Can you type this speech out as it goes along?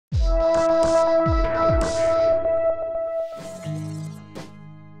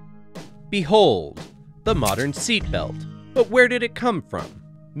Behold, the modern seatbelt. But where did it come from?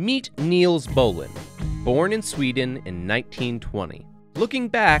 Meet Nils Bohlin, born in Sweden in 1920. Looking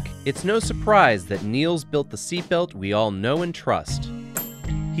back, it's no surprise that Nils built the seatbelt we all know and trust.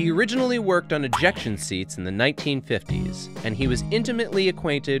 He originally worked on ejection seats in the 1950s, and he was intimately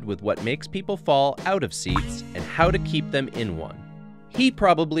acquainted with what makes people fall out of seats and how to keep them in one. He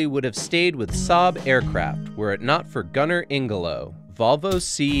probably would have stayed with Saab aircraft were it not for Gunnar Ingelo, Volvo's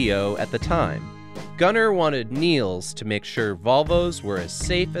CEO at the time. Gunnar wanted Nils to make sure Volvos were as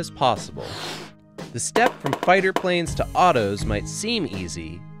safe as possible. The step from fighter planes to autos might seem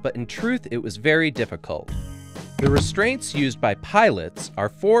easy, but in truth it was very difficult. The restraints used by pilots are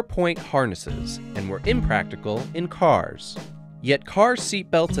 4-point harnesses and were impractical in cars. Yet car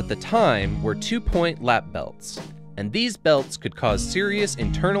seatbelts at the time were 2-point lap belts, and these belts could cause serious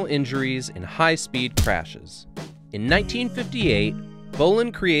internal injuries in high-speed crashes. In 1958,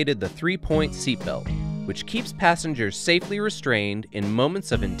 Bohlin created the 3-point seatbelt, which keeps passengers safely restrained in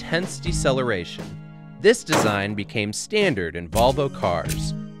moments of intense deceleration. This design became standard in Volvo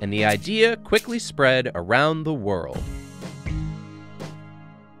cars, and the idea quickly spread around the world.